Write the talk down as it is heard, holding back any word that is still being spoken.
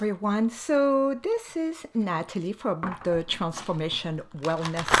Everyone. So this is Natalie from the Transformation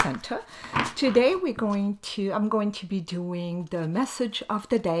Wellness Center. Today I'm going to be doing the message of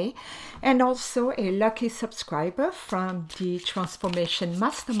the day, and also a lucky subscriber from the Transformation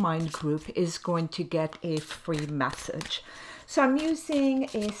Mastermind group is going to get a free message. So I'm using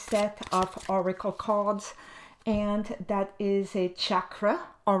a set of oracle cards, and that is a chakra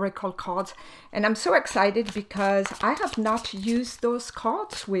oracle cards, and I'm so excited because I have not used those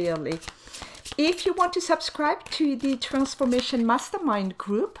cards really. If you want to subscribe to the Transformation Mastermind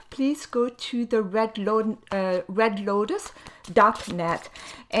group, please go to the redlotus.net,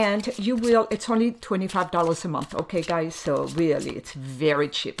 and it's only $25 a month, okay guys? So really it's very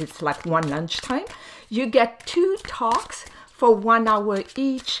cheap. It's like one lunchtime. You get 2 talks for 1 hour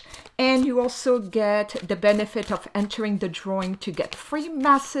each, and you also get the benefit of entering the drawing to get free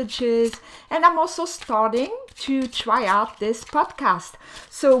messages. And I'm also starting to try out this podcast,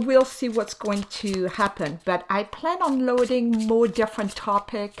 so we'll see what's going to happen. But I plan on loading more different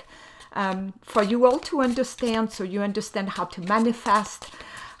topics for you all to understand, so you understand how to manifest,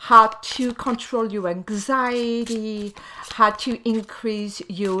 how to control your anxiety, how to increase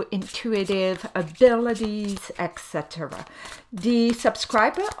your intuitive abilities, etc. The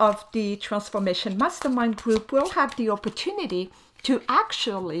subscriber of the Transformation Mastermind group will have the opportunity to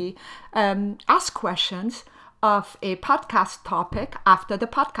actually ask questions of a podcast topic after the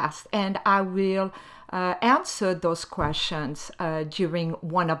podcast, and I will answer those questions during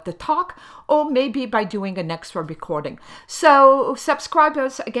one of the talk, or maybe by doing an extra recording. So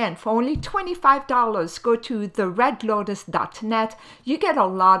subscribers, again, for only $25, go to theredlotus.net. You get a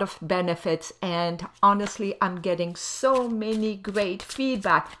lot of benefits, and honestly, I'm getting so many great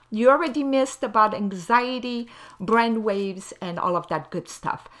feedback. You already missed about anxiety, brain waves, and all of that good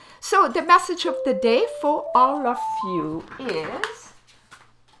stuff. So the message of the day for all of you is...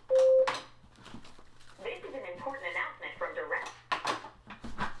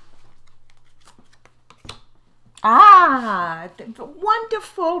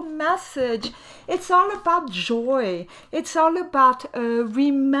 Wonderful message. It's all about joy. It's all about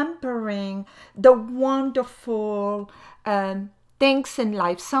remembering the wonderful things in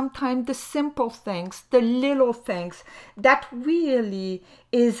life. Sometimes the simple things, the little things, that really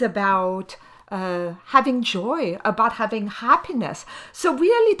is about having joy, about having happiness. So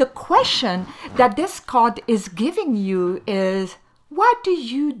really the question that this card is giving you is, what do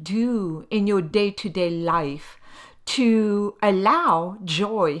you do in your day-to-day life to allow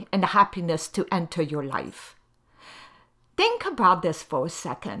joy and happiness to enter your life? Think about this for a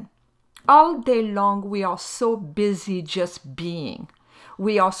second. All day long, we are so busy just being.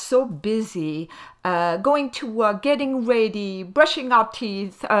 We are so busy going to work, getting ready, brushing our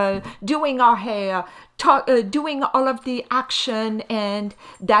teeth, doing our hair, doing all of the action and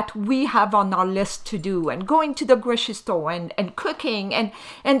that we have on our list to do, and going to the grocery store and cooking and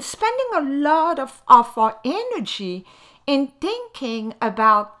spending a lot of our energy in thinking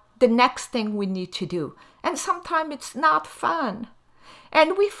about the next thing we need to do. And sometimes it's not fun.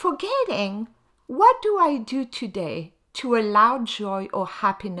 And we're forgetting, what do I do today to allow joy or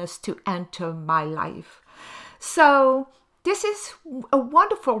happiness to enter my life? So this is a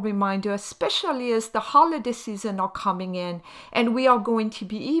wonderful reminder, especially as the holiday season are coming in and we are going to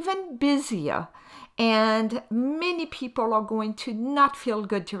be even busier. And many people are going to not feel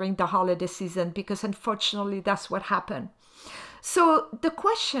good during the holiday season because unfortunately that's what happened. So the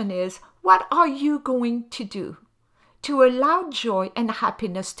question is, what are you going to do to allow joy and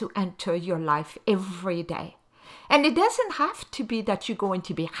happiness to enter your life every day? And it doesn't have to be that you're going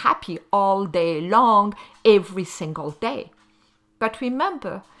to be happy all day long, every single day. But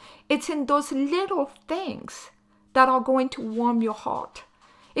remember, it's in those little things that are going to warm your heart.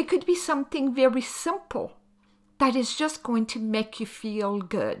 It could be something very simple that is just going to make you feel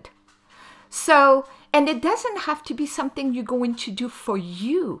good. So, and it doesn't have to be something you're going to do for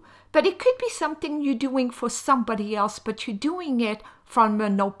you, but it could be something you're doing for somebody else, but you're doing it from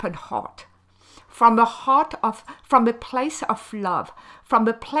an open heart. From a place of love, from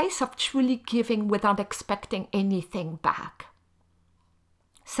a place of truly giving without expecting anything back.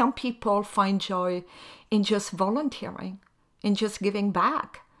 Some people find joy in just volunteering, in just giving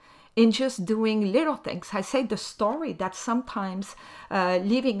back, in just doing little things. I say the story that sometimes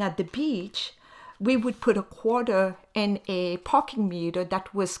living at the beach, we would put a quarter in a parking meter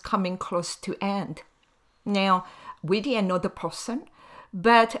that was coming close to end. Now, we didn't know the person,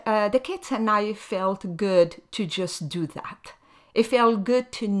 but the kids and I felt good to just do that. It felt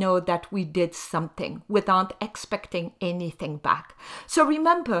good to know that we did something without expecting anything back. So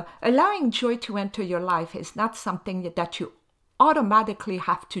remember, allowing joy to enter your life is not something that you automatically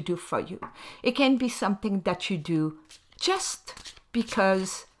have to do for you. It can be something that you do just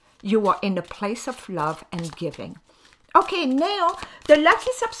because you are in a place of love and giving. Okay, now the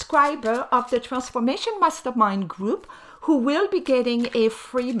lucky subscriber of the Transformation Mastermind group who will be getting a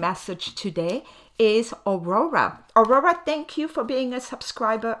free message today is Aurora. Aurora, thank you for being a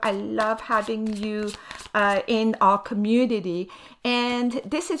subscriber. I love having you in our community. And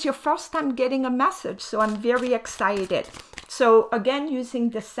this is your first time getting a message, so I'm very excited. So again, using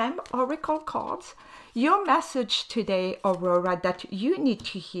the same oracle cards, your message today, Aurora, that you need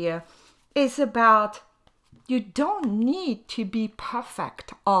to hear is about you don't need to be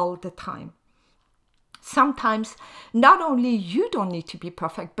perfect all the time. Sometimes not only you don't need to be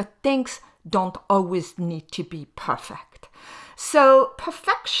perfect, but things don't always need to be perfect. So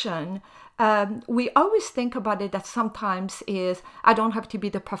perfection, we always think about it that sometimes is, I don't have to be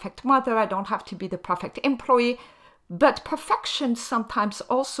the perfect mother, I don't have to be the perfect employee, but perfection sometimes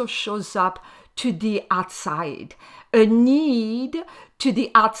also shows up to the outside, a need to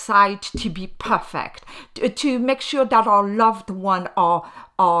the outside to be perfect, to make sure that our loved one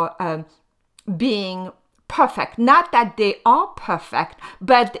are being perfect. Not that they are perfect,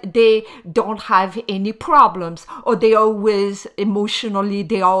 but they don't have any problems, or they always emotionally,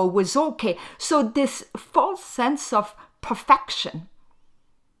 they are always okay. So this false sense of perfection,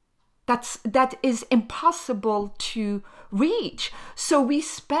 that is impossible to reach. So we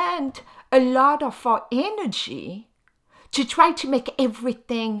spend a lot of our energy to try to make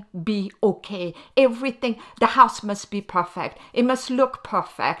everything be okay. Everything, the house must be perfect. It must look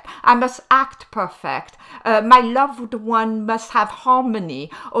perfect. I must act perfect. My loved one must have harmony,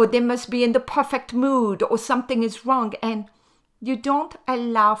 or they must be in the perfect mood, or something is wrong. And you don't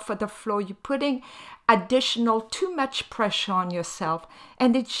allow for the flow. You're putting additional, too much pressure on yourself.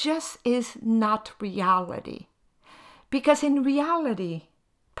 And it just is not reality. Because in reality,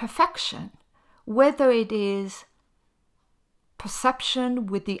 perfection, whether it is perception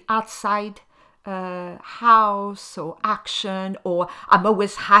with the outside house or action, or I'm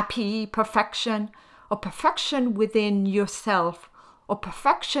always happy perfection, or perfection within yourself, or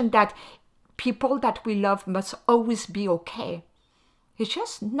perfection that people that we love must always be okay. It's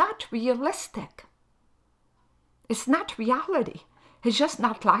just not realistic. It's not reality. It's just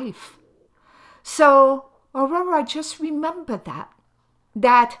not life. So, Aurora, just remember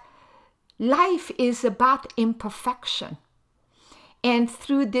that life is about imperfection. And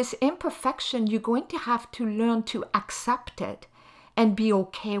through this imperfection, you're going to have to learn to accept it and be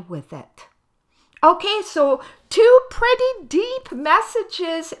okay with it. Okay, so 2 pretty deep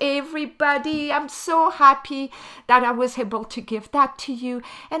messages, everybody. I'm so happy that I was able to give that to you,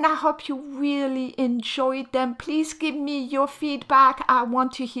 and I hope you really enjoyed them. Please give me your feedback. I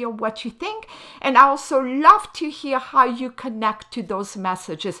want to hear what you think, and I also love to hear how you connect to those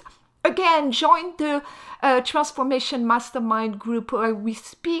messages. Again, join the Transformation Mastermind group where we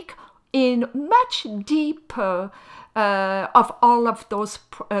speak in much deeper of all of those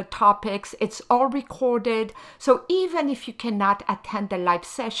topics. It's all recorded. So even if you cannot attend the live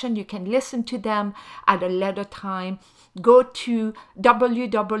session, you can listen to them at a later time. Go to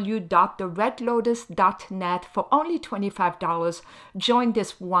www.theredlotus.net for only $25. Join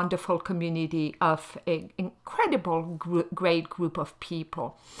this wonderful community of an incredible, great group of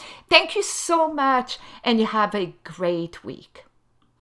people. Thank you so much, and you have a great week.